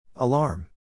Alarm.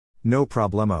 No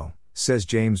problemo, says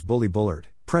James Bully Bullard,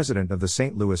 president of the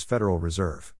St. Louis Federal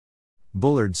Reserve.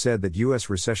 Bullard said that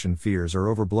U.S. recession fears are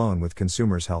overblown with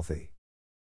consumers healthy.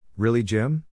 Really,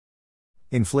 Jim?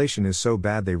 Inflation is so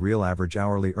bad the real average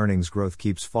hourly earnings growth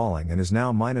keeps falling and is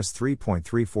now minus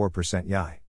 3.34%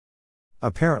 YI.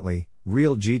 Apparently,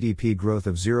 real GDP growth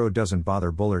of 0 doesn't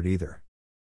bother Bullard either.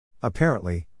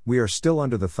 Apparently, we are still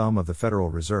under the thumb of the Federal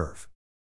Reserve.